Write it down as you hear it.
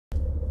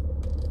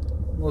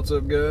What's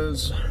up,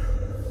 guys?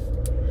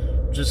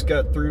 Just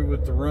got through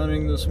with the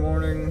running this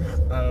morning.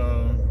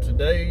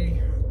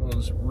 Today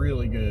was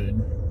really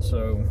good.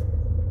 So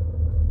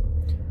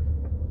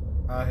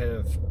I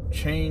have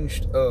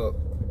changed up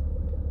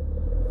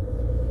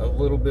a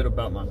little bit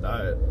about my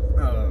diet.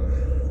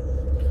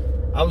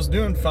 I was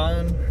doing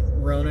fine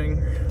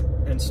running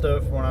and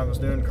stuff when I was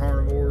doing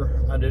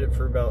carnivore. I did it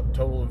for a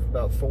total of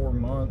about 4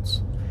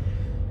 months,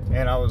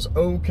 and I was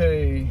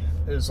okay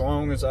as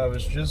long as I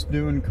was just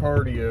doing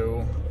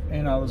cardio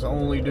and I was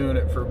only doing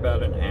it for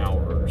about an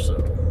hour or so.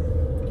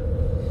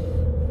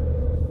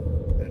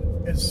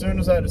 As soon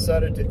as I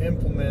decided to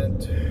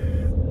implement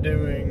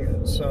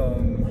doing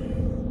some,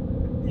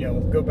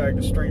 go back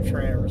to strength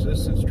training,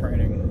 resistance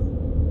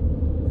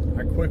training,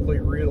 I quickly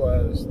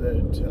realized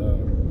that,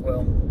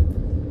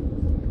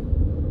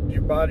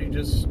 your body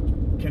just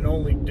can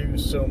only do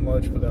so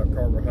much without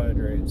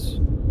carbohydrates.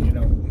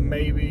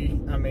 Maybe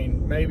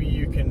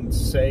you can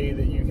say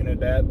that you can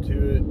adapt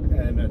to it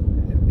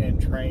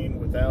and train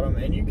without them,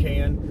 and you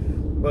can,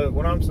 but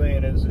what I'm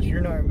saying is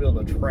you're not going to be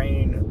able to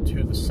train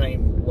to the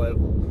same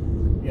level.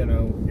 You're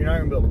not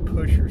going to be able to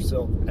push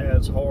yourself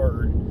as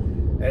hard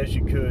as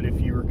you could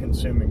if you were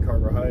consuming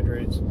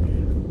carbohydrates.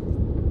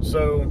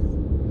 So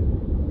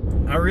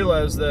I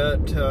realized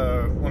that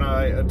when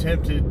I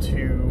attempted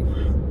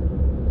to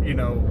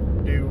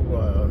do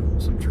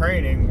some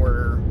training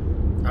where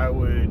I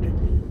would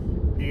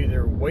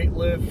either weight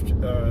lift,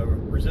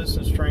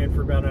 resistance train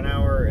for about an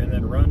hour, and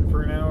then run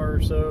for an hour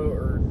or so,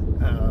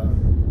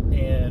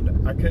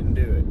 and I couldn't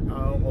do it.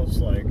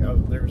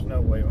 There was no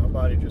way. My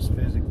body just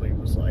physically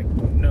was like,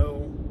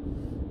 no,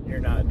 you're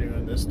not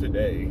doing this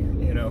today,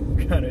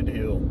 kind of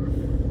deal.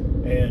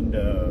 And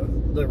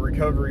the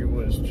recovery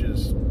was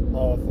just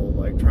awful,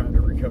 like trying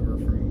to recover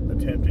from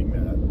attempting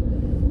that.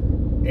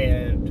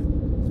 And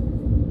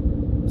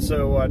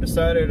so I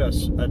decided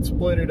I'd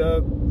split it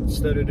up.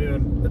 Instead of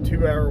doing a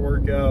 2-hour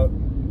workout,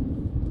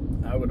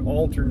 I would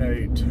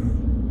alternate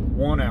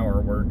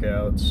 1-hour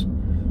workouts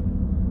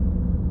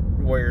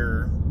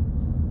where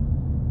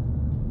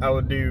I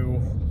would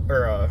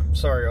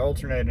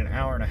alternate an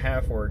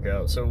 1.5-hour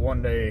workout. So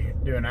one day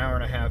do an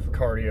 1.5 hour of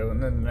cardio,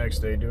 and then the next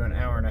day do an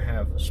 1.5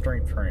 hour of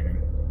strength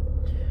training.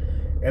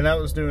 And that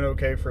was doing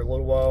okay for a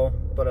little while,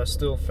 but I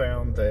still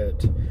found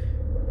that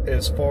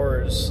as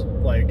far as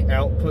like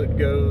output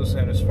goes,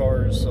 and as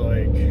far as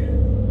like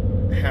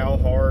how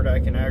hard I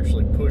can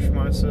actually push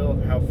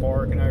myself, how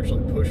far I can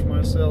actually push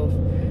myself,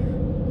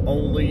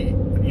 only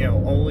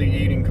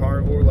eating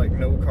carnivore, like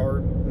no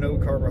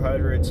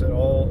carbohydrates at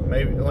all,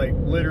 maybe like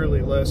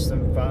literally less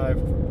than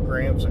 5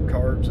 grams of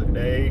carbs a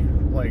day,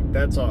 like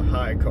that's a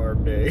high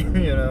carb day,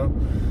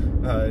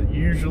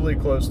 usually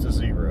close to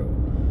 0,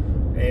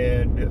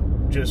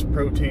 and just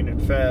protein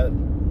and fat.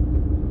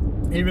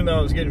 Even though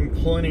I was getting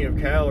plenty of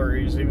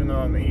calories, even though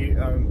I'm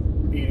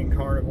eating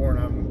carnivore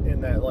and I'm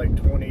in that like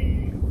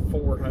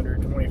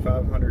 2,400,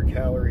 2,500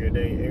 calorie a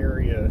day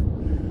area,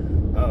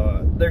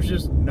 there's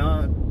just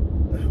not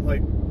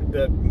like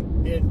that,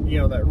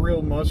 that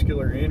real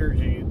muscular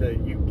energy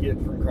that you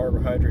get from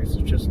carbohydrates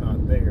is just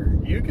not there.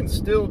 You can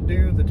still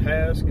do the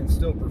task and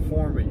still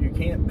perform, but you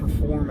can't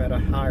perform at a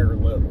higher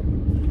level,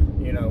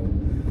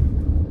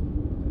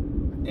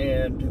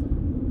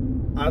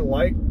 And I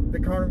like the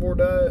carnivore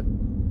diet.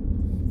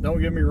 Don't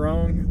get me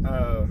wrong,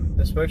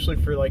 especially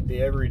for like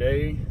the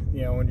everyday,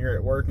 when you're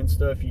at work and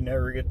stuff, you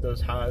never get those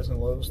highs and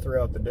lows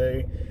throughout the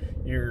day.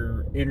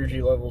 Your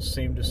energy levels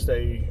seem to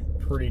stay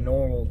pretty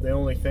normal. The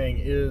only thing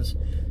is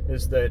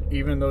that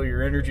even though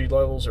your energy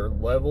levels are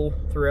level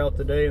throughout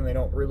the day and they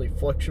don't really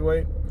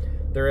fluctuate,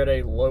 they're at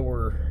a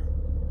lower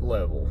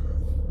level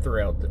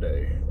throughout the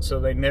day. So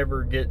they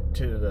never get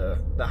to the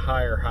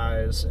higher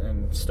highs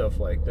and stuff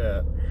like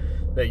that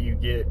you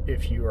get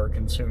if you are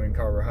consuming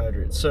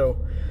carbohydrates. So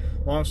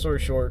long story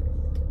short,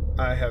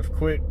 I have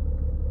quit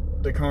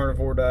the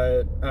carnivore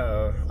diet.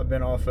 I've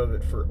been off of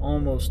it for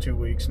almost 2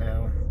 weeks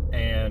now,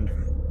 and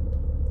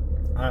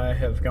I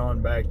have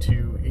gone back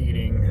to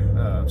eating,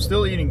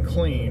 still eating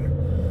clean,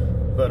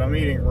 but I'm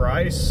eating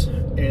rice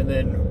and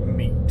then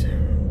meat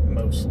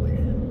mostly.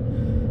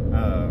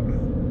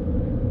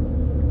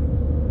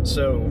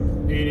 So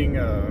eating,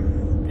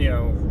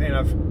 and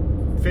I've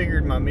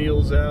figured my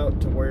meals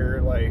out to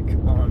where like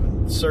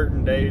on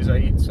certain days I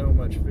eat so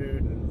much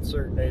food and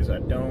certain days I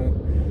don't,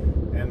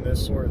 and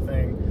this sort of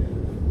thing.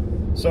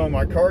 So on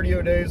my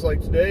cardio days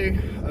like today,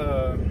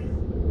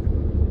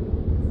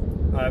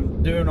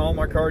 I'm doing all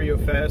my cardio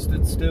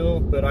fasted still,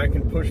 but I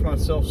can push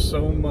myself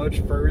so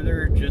much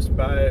further just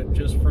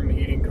from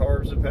eating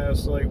carbs the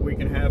past like week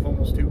and a half,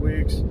 almost 2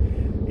 weeks.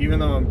 Even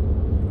though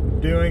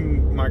I'm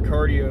doing my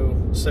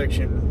cardio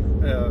section,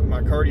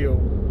 my cardio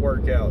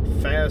workout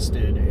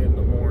fasted in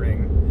the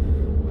morning,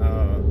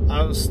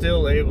 I was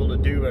still able to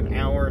do an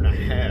 1.5 hours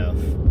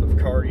of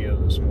cardio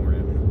this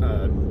morning.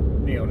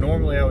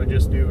 Normally I would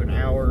just do an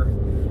hour,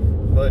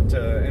 but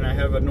and I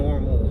have a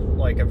normal,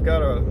 like I've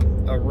got a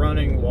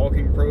running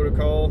walking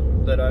protocol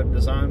that I've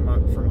designed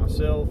for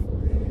myself,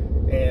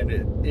 and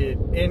it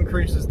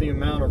increases the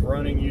amount of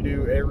running you do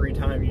do every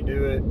time you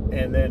do it,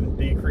 and then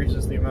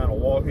decreases the amount of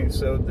walking,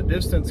 so the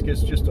distance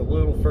gets just a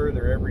little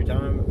further every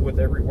time with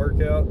every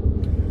workout.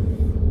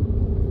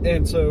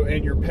 And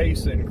your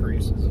pace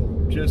increases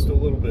just a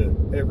little bit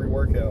every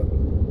workout.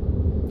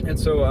 And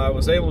so I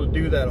was able to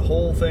do that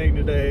whole thing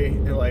today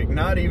and like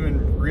not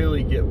even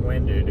really get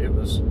winded. It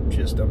was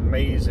just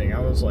amazing. I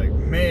was like,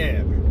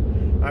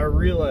 man, I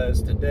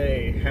realized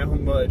today how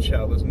much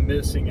I was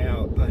missing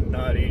out by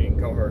not eating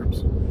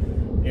carbs,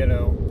 you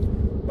know,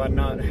 by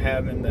not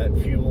having that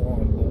fuel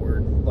on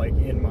board, like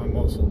in my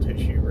muscle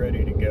tissue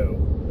ready to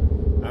go.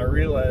 I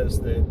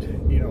realized that,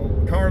 you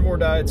know, carnivore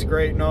diet's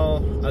great and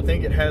all. I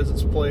think it has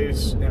its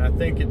place, and I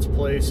think its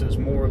place is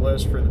more or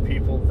less for the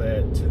people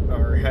that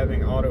are having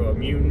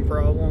autoimmune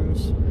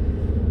problems.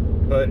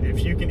 But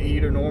if you can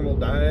eat a normal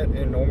diet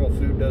and normal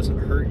food doesn't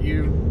hurt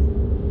you,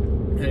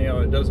 and, you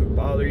know, it doesn't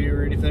bother you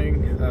or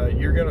anything,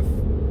 you're going to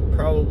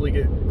probably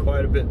get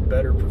quite a bit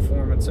better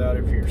performance out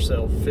of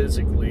yourself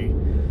physically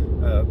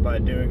by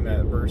doing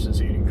that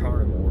versus eating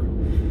carnivore.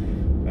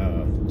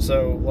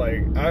 So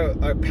like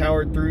I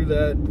powered through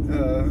that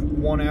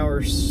 1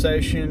 hour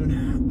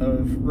session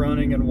of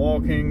running and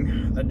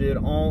walking. I did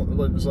it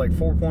was like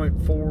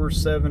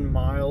 4.47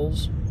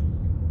 miles,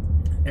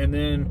 and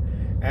then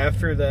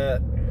after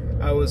that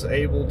I was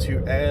able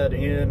to add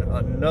in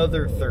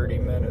another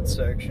 30-minute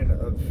section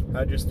of,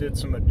 I just did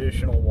some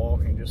additional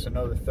walking, just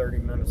another 30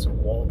 minutes of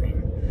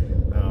walking.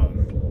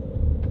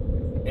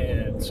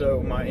 And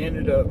so my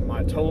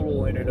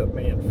total ended up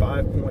being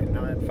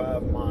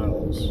 5.95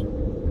 miles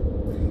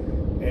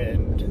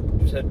and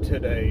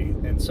today.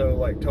 And so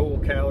like total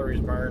calories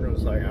burned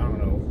was like, I don't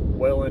know,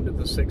 well into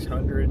the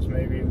 600s,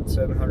 maybe even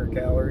 700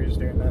 calories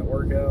during that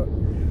workout.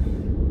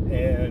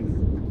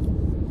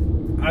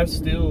 And I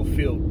still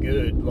feel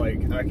good.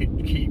 Like I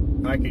could,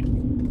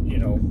 you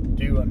know,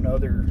 do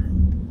another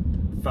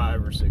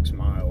 5 or 6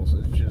 miles.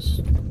 It's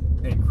just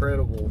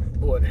incredible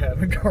what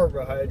having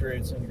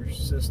carbohydrates in your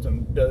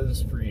system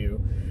does for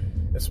you,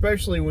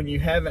 especially when you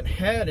haven't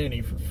had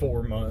any for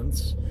 4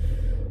 months,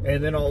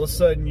 and then all of a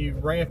sudden you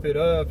ramp it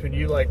up and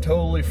you like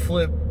totally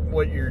flip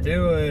what you're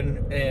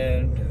doing.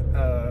 And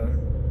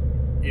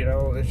you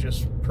know, it's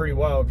just pretty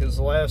wild, because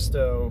the last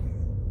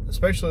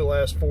especially the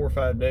last 4 or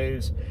 5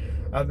 days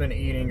I've been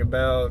eating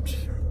about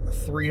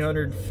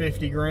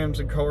 350 grams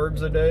of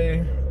carbs a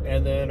day,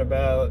 and then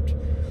about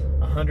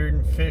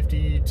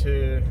 150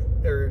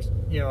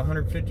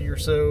 or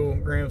so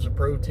grams of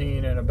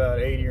protein, and about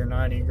 80 or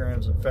 90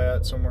 grams of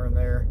fat, somewhere in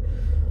there.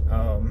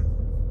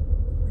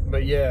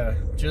 But yeah,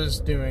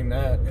 just doing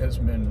that has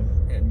been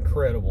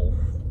incredible,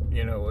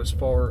 you know, as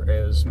far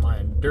as my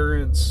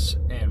endurance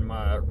and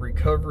my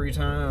recovery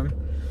time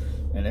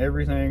and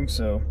everything.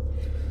 So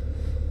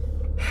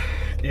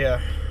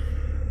yeah,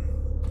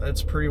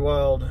 that's pretty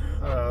wild.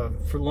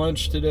 For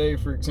lunch today,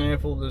 for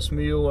example, this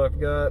meal I've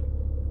got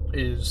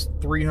is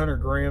 300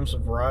 grams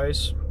of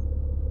rice,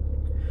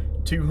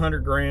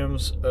 200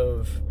 grams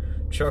of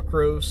chuck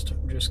roast,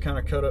 just kind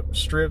of cut up in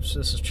strips.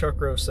 This is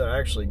chuck roast that I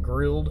actually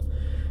grilled,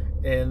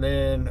 and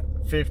then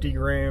 50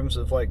 grams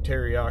of like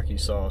teriyaki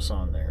sauce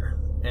on there.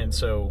 And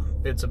so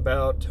it's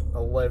about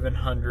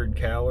 1,100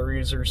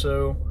 calories or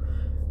so,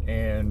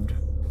 and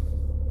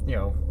you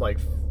know, like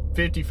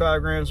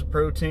 55 grams of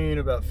protein,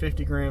 about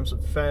 50 grams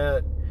of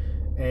fat,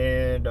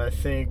 and I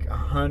think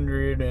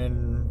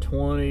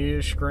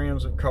 120-ish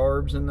grams of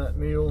carbs in that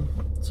meal,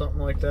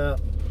 something like that.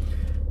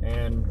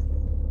 And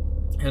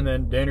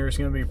then dinner is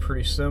going to be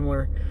pretty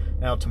similar.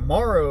 Now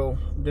tomorrow,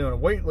 I'm doing a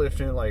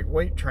weightlifting, like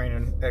weight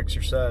training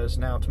exercise.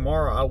 Now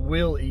tomorrow I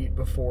will eat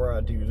before I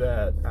do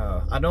that.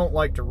 I don't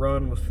like to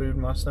run with food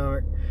in my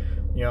stomach.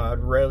 You know, I'd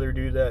rather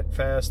do that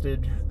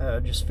fasted.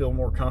 Just feel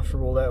more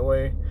comfortable that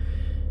way.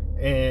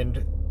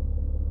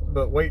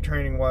 But weight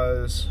training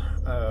wise,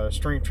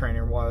 strength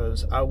training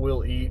wise, I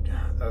will eat,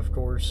 of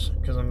course,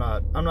 because I'm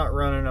not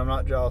running, I'm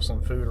not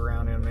jostling food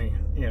around in me.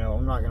 You know,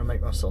 I'm not going to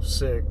make myself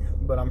sick,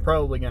 but I'm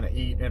probably going to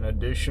eat an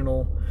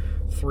additional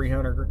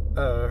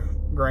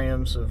 300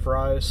 grams of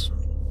rice,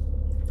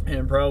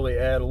 and probably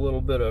add a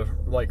little bit of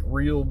like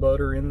real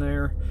butter in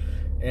there,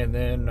 and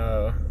then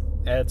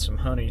add some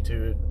honey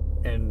to it,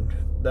 and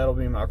that'll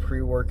be my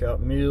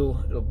pre-workout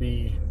meal. It'll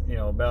be, you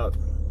know, about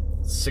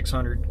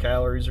 600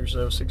 calories or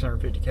so,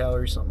 650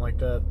 calories, something like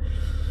that.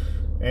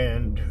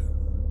 And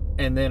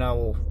then I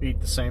will eat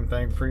the same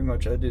thing pretty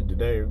much I did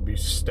today. It would be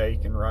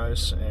steak and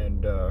rice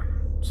and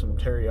some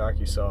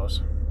teriyaki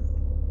sauce.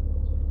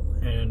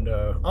 And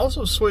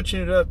also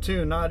switching it up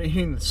too, not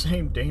eating the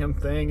same damn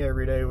thing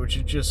every day, which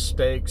is just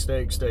steak.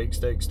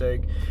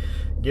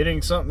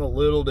 Getting something a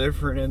little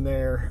different in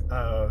there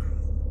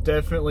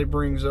definitely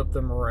brings up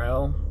the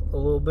morale a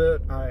little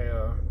bit.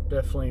 I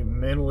definitely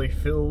mentally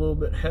feel a little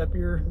bit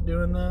happier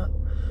doing that.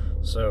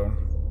 So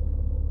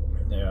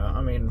yeah,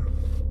 I mean,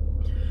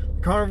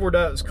 the carnivore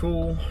diet is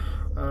cool.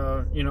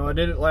 You know, I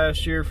did it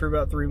last year for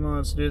about 3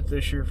 months, did it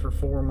this year for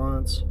 4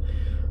 months.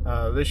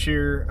 This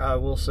year, I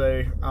will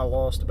say I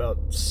lost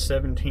about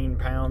 17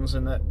 pounds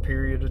in that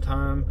period of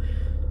time.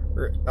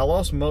 I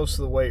lost most of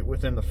the weight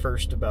within the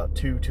first about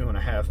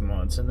 2.5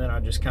 months, and then I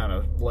just kind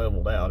of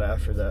leveled out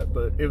after that.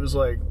 But it was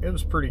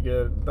pretty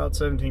good. About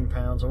 17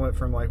 pounds. I went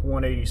from like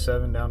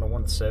 187 down to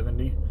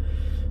 170,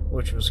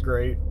 which was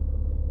great.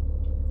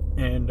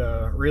 And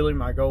really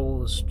my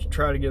goal is to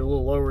try to get a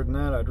little lower than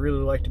that. I'd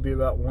really like to be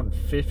about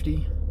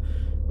 150.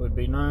 Would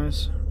be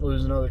nice.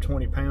 Lose another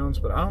 20 pounds,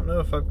 but I don't know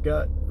if I've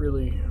got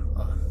really...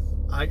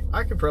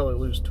 I could probably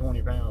lose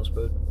 20 pounds,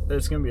 but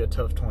it's going to be a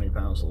tough 20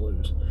 pounds to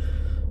lose,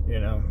 you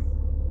know.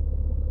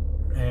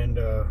 And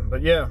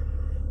but yeah,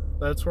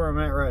 that's where I'm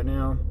at right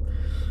now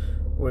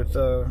with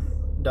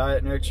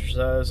diet and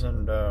exercise,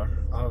 and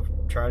I'll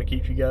try to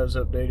keep you guys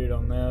updated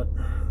on that.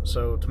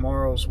 So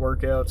tomorrow's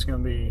workout's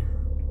going to be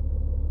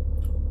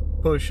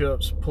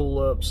push-ups,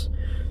 pull-ups,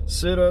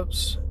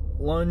 sit-ups,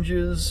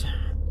 lunges,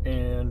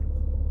 and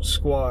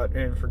squat.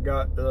 And for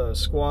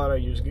squat, I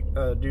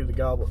do the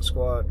goblet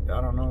squat. I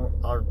don't know,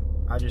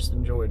 I just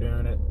enjoy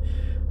doing it.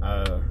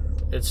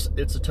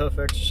 It's a tough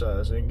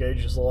exercise. It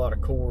engages a lot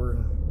of core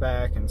and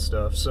back and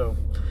stuff, so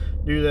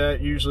do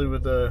that usually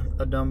with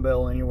a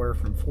dumbbell anywhere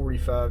from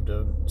 45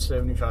 to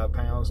 75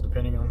 pounds,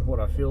 depending on what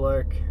I feel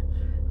like.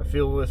 I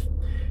feel with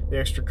the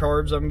extra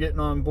carbs I'm getting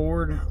on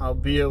board, I'll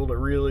be able to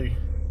really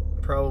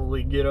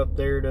probably get up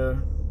there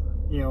to,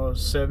 you know, a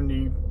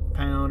 70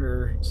 pound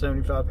or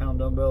 75 pound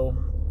dumbbell.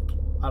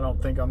 I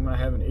don't think I'm going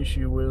to have an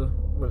issue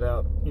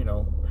without, you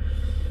know,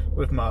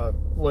 with my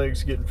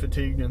legs getting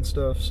fatigued and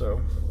stuff.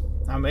 So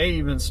I may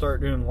even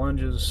start doing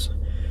lunges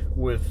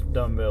with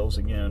dumbbells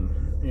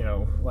again, you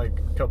know, like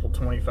a couple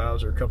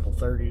 25s or a couple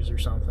 30s or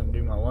something,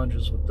 do my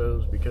lunges with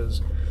those,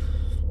 because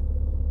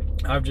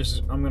I'm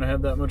going to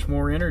have that much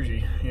more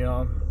energy, you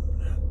know.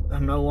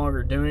 I'm no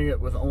longer doing it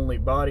with only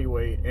body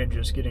weight and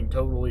just getting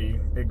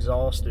totally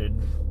exhausted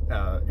in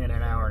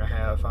an hour and a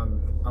half.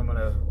 I'm going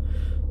to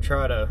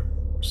try to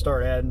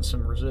start adding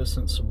some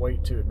resistance, some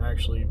weight to it, and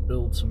actually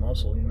build some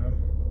muscle, you know.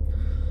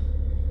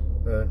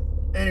 But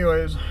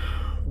anyways,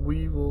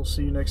 we will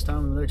see you next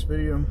time in the next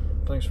video.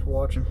 Thanks for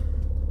watching.